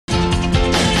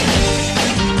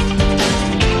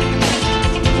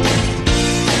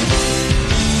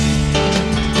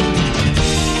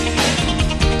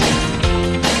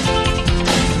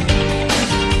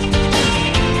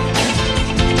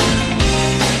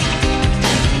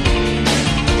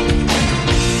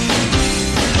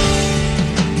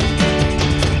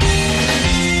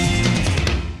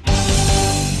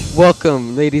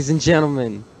Welcome, ladies and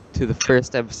gentlemen, to the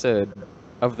first episode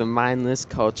of the Mindless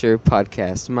Culture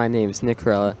podcast. My name is Nick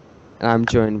Rella, and I'm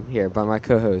joined here by my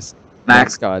co-host,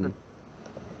 Max Godden.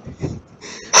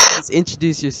 Please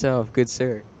introduce yourself, good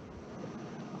sir.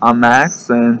 I'm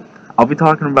Max, and I'll be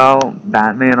talking about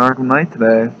Batman Arkham Knight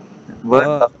today.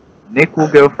 But Nick will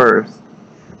go first.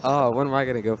 Oh, when am I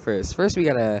gonna go first? First, we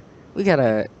gotta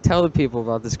tell the people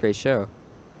about this great show.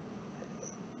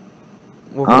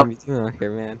 What we're gonna be doing out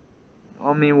here, man.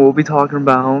 I mean, we'll be talking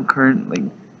about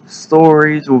current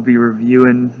stories. We'll be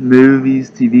reviewing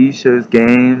movies, TV shows,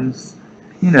 games.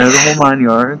 You know, the whole 9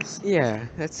 yards. Yeah,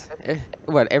 that's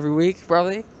what, every week,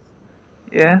 probably.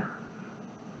 Yeah.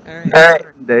 All right.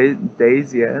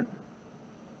 Days yet.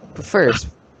 But first,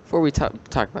 before we talk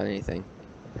about anything,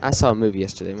 I saw a movie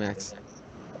yesterday, Max.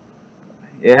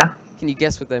 Yeah. Can you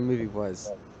guess what that movie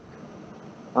was?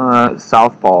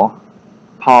 Southpaw.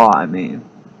 Paw, I mean.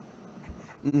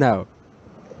 No.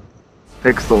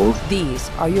 Pixels.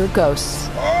 These are your ghosts.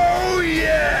 Oh,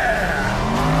 yeah!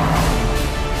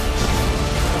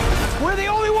 We're the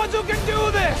only ones who can do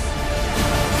this!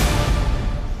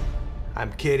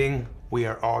 I'm kidding. We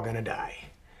are all gonna die.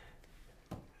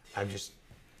 I'm just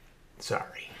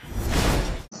sorry.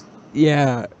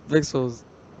 Yeah, Pixels.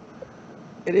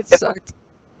 And it sucked.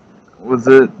 Was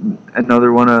it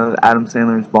another one of Adam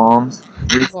Sandler's bombs?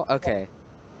 Well, okay.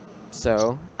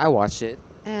 So, I watched it,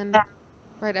 and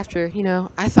right after,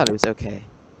 I thought it was okay.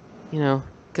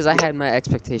 Because I had my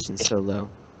expectations so low.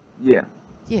 Yeah.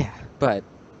 Yeah, but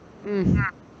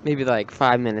maybe like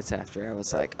 5 minutes after, I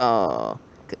was like, oh,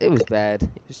 it was bad.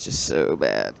 It was just so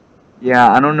bad.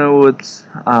 Yeah, I don't know what's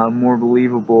more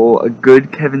believable, a good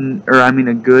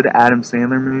a good Adam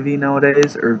Sandler movie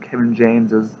nowadays, or Kevin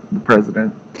James as the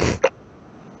president.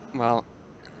 Well,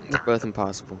 they're both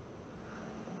impossible.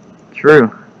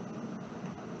 True.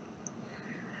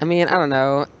 I mean, I don't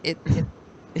know. It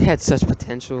had such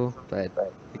potential, but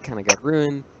it kind of got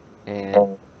ruined, and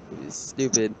it was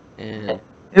stupid, and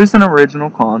it was an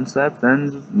original concept,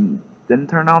 and just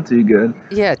didn't turn out too good.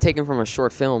 Yeah, taken from a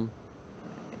short film.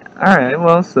 Alright,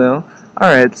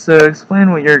 so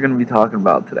explain what you're going to be talking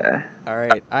about today.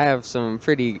 Alright, I have some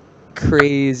pretty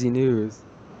crazy news.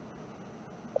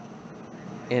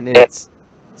 And it's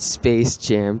Space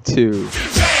Jam 2.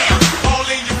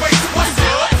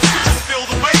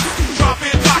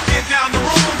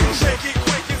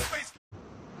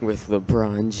 With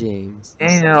LeBron James.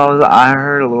 Yeah, I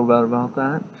heard a little bit about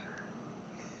that.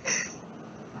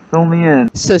 Fill me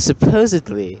in. So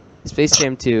supposedly, Space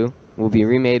Jam 2 will be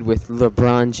remade with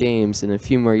LeBron James in a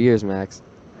few more years, Max.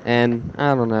 And,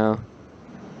 I don't know.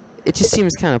 It just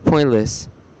seems kind of pointless.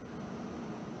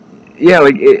 Yeah,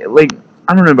 I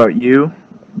don't know about you,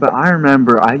 but I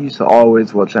remember I used to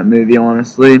always watch that movie,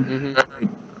 honestly.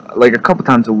 Mm-hmm. Like a couple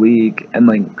times a week, and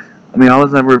I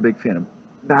was never a big fan of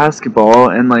basketball,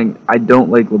 and I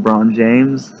don't like LeBron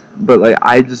James, but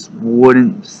I just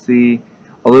wouldn't see,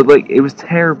 although it was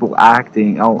terrible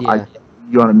acting. You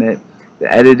gotta admit, the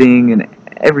editing and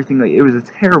everything, it was a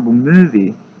terrible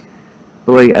movie.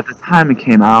 But at the time it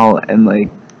came out, and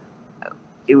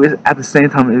it was, at the same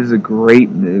time, it was a great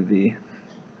movie.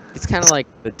 It's kind of like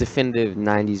the definitive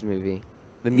 90s movie.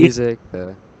 The music,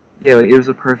 Yeah, it was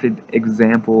a perfect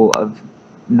example of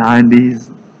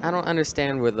 90s. I don't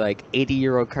understand what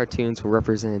 80-year-old cartoons were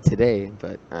represented today,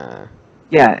 but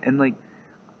yeah, and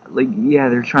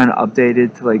they're trying to update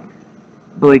it to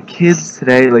but kids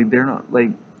today, they're not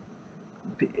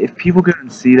if people go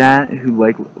and see that who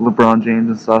like LeBron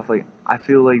James and stuff, I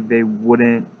feel like they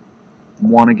wouldn't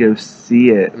want to go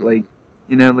see it.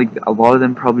 A lot of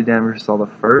them probably never saw the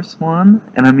first one,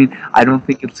 and I don't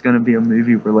think it's gonna be a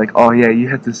movie where oh yeah, you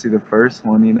have to see the first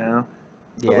one, Yeah,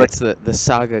 but, it's the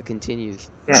saga continues.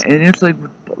 Yeah, and it's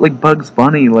like Bugs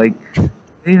Bunny, they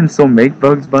even still make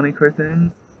Bugs Bunny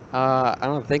cartoons. I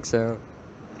don't think so.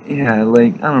 Yeah, I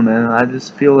don't know. I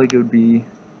just feel like it would be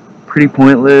pretty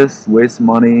pointless, waste of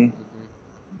money,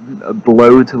 a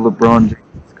blow to LeBron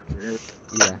James' career.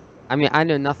 Yeah, I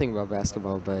know nothing about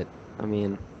basketball, but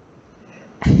you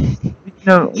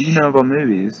know about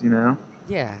movies,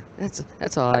 Yeah,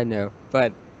 that's all I know.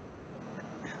 But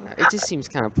it just seems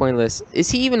kind of pointless. Is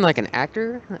he even an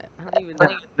actor? I don't even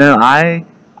know. No, Not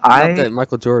that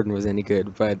Michael Jordan was any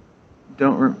good, but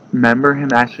don't remember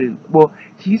him actually. Well,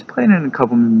 he's played in a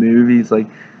couple movies.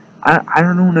 I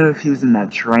don't know if he was in that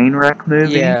Trainwreck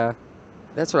movie. Yeah,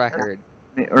 that's what I heard.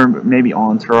 Or maybe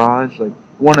Entourage.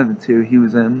 One of the two he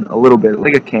was in a little bit,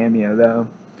 a cameo though.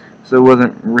 So it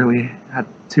wasn't really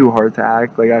too hard to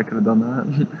act. I could have done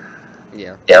that.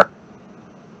 Yeah.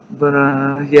 But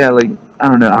I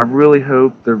don't know. I really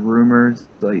hope the rumors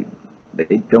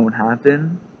they don't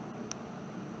happen.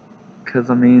 Because,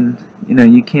 I mean,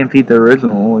 you can't beat the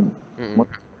original.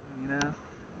 Mm-mm. You know?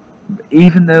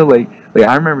 Even though, like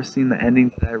I remember seeing the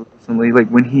ending to that recently, like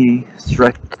when he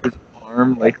stretches his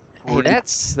arm, like, Hey, 40.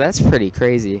 that's pretty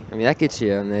crazy. I mean, that gets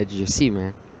you on the edge of your seat,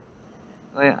 man.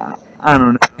 Like, I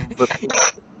don't know, but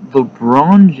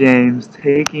LeBron James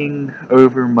taking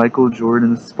over Michael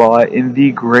Jordan's spot in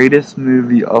the greatest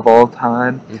movie of all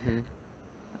time,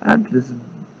 Mm-hmm. this,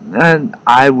 and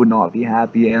I would not be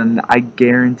happy, and I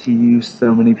guarantee you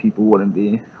so many people wouldn't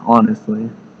be, honestly.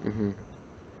 Mm-hmm.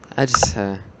 I just,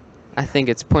 I think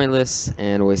it's pointless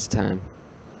and a waste of time.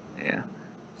 Yeah.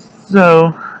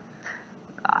 So,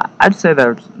 I'd say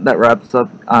that wraps up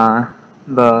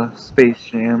the Space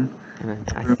Jam. And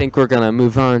I think we're gonna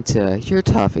move on to your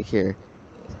topic here.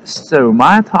 So,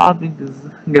 my topic is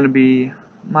going to be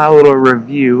my little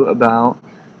review about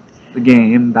the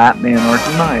game Batman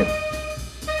Arkham Knight.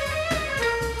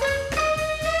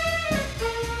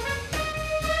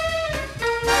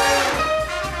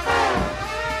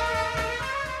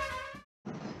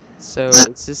 So,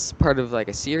 is this part of like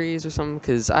a series or something?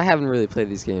 Because I haven't really played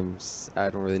these games. I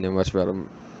don't really know much about them.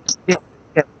 Yeah,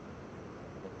 yeah.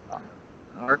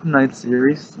 Arkham Knight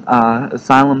series.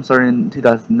 Asylum started in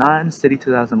 2009, City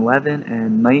 2011,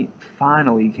 and Knight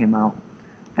finally came out.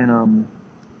 And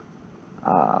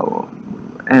uh,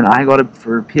 and I got it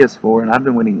for PS4, and I've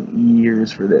been waiting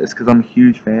years for this because I'm a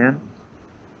huge fan.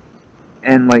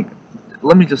 And like,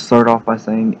 let me just start off by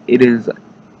saying it is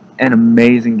an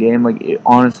amazing game. Like, it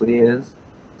honestly is.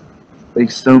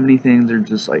 Like, so many things are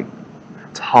just like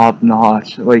top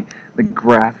notch. Like, the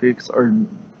graphics are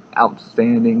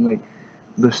outstanding. Like,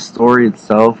 the story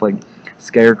itself, like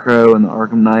Scarecrow and the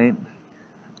Arkham Knight,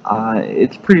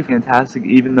 it's pretty fantastic.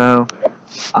 Even though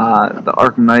the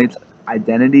Arkham Knight's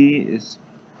identity is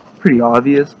pretty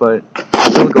obvious, but I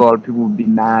feel like a lot of people would be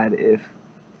mad if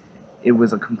it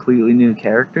was a completely new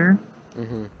character.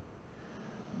 Mm-hmm.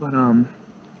 But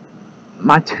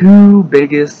my two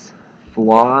biggest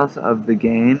flaws of the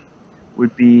game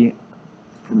would be,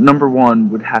 number one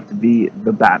would have to be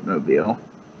the Batmobile.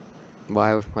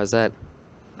 Why was that?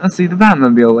 Now, see, the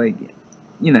Batmobile,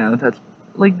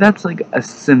 like, that's like a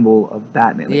symbol of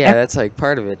Batman. Like, Yeah, that's like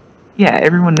part of it. yeah,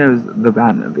 everyone knows the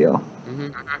Batmobile.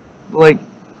 Mm-hmm. But, like,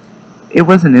 it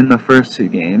wasn't in the first two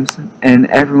games, and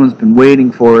everyone's been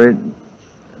waiting for it.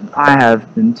 I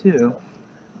have been too.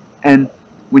 And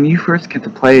when you first get to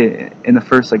play it in the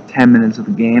first like 10 minutes of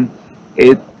the game,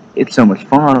 it's so much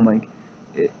fun. Like,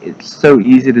 it's so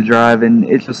easy to drive, and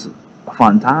it's just a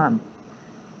fun time.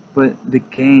 But the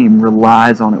game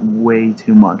relies on it way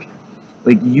too much.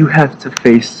 Like, you have to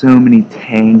face so many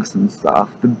tanks and stuff.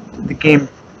 The game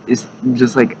is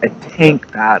just like a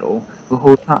tank battle the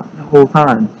whole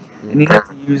time. And you have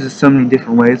to use it so many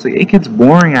different ways. Like, it gets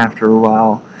boring after a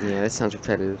while. Yeah, that sounds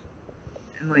repetitive.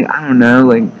 And like, I don't know,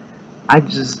 like, I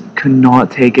just could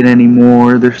not take it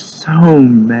anymore. There's so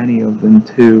many of them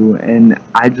too, and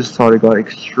I just thought it got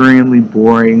extremely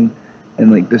boring.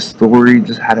 And like, the story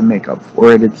just had to make up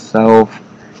for it itself.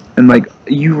 And like,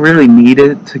 you really need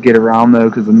it to get around though,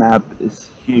 because the map is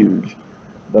huge.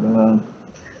 But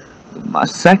my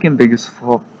second biggest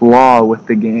flaw with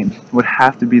the game would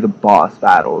have to be the boss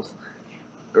battles,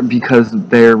 because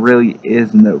there really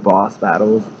is no boss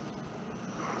battles.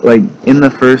 Like, in the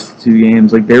first two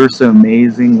games, like, they were so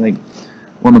amazing. Like,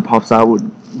 one that pops out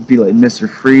would be like Mr.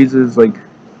 Freeze's. Like,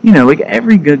 like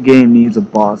every good game needs a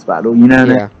boss battle. You know what I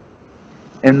mean? Yeah.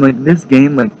 And like, this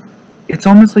game, like, it's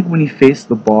almost like when you face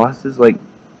the bosses, like,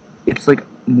 it's like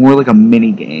more like a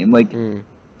mini game. Like,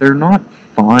 they're not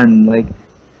fun. Like,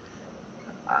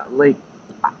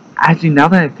 actually, now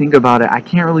that I think about it, I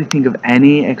can't really think of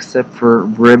any except for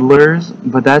Riddler's.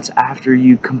 But that's after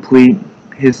you complete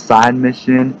his side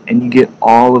mission and you get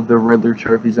all of the Riddler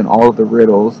trophies and all of the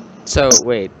riddles. So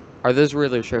wait, are those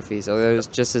Riddler trophies? Are those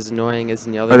just as annoying as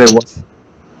in the other Are they games?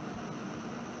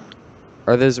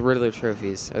 Are those Riddler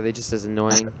trophies? Are they just as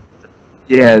annoying?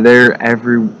 Yeah, they're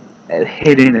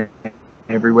hidden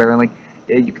everywhere, and like,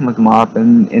 yeah, you can look them up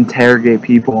and interrogate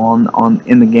people on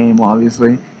in the game,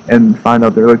 obviously, and find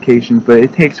out their locations. But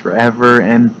it takes forever,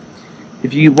 and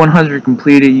if you 100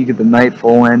 complete it, you get the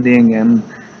Nightfall ending, and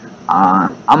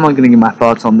I'm not gonna give my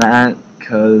thoughts on that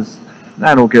because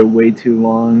that'll go way too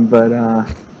long. But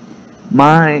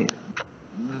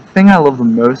the thing I love the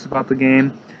most about the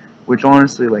game, which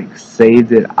honestly like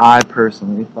saved it, I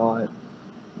personally thought,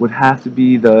 would have to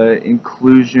be the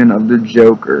inclusion of the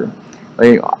Joker.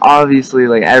 Like, obviously,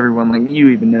 like, everyone, like, you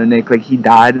even know, Nick, like, he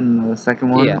died in the second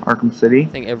one, Yeah. Arkham City. I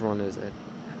think everyone knows that.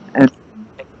 And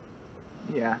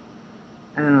yeah,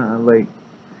 and like,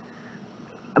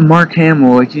 Mark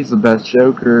Hamill, like he's the best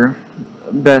Joker,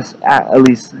 best at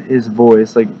least his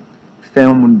voice. Like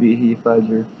film would be Heath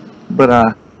Ledger,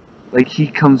 but like he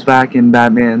comes back in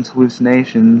Batman's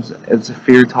hallucinations as a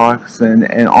fear toxin,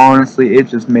 and honestly, it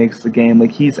just makes the game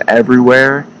like he's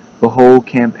everywhere. The whole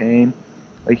campaign,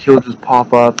 like he'll just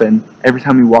pop up, and every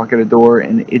time you walk out a door,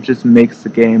 and it just makes the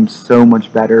game so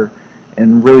much better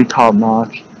and really top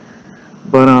notch.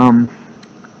 But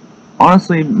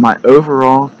honestly, my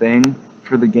overall thing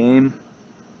for the game,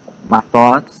 my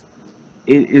thoughts,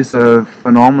 it is a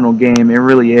phenomenal game. It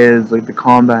really is. Like the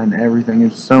combat and everything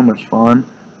is so much fun.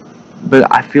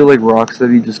 But I feel like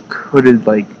Rocksteady just could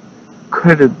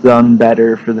have done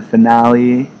better for the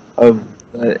finale of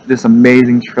this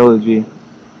amazing trilogy.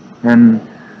 And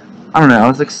I don't know. I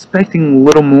was expecting a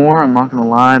little more. I'm not gonna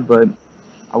lie, but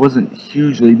I wasn't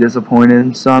hugely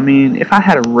disappointed. So I mean, if I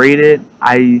had to rate it,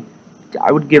 I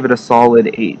would give it a solid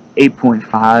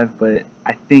 8.5. But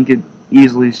I think it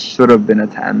easily should have been a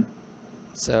 10.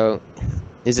 So,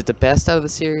 is it the best out of the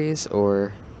series,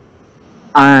 or?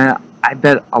 I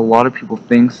bet a lot of people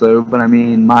think so, but I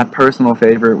mean, my personal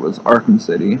favorite was Arkham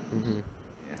City. Yeah.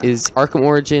 Is Arkham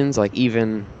Origins like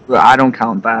even? But I don't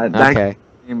count that. Okay.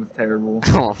 That game was terrible.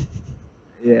 Oh.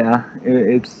 Yeah,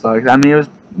 it sucks. I mean, it was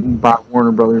by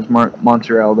Warner Brothers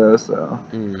Montreal though, so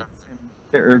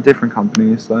they're different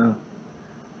companies. So,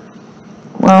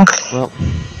 well,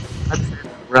 that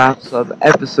wraps up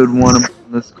episode 1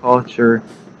 of This Culture.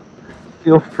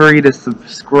 Feel free to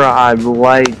subscribe,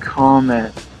 like,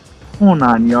 comment, whole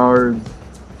 9 yards.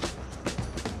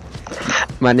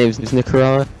 My name's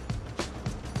Nicarella.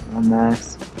 I'm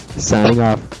Max. Signing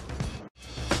off.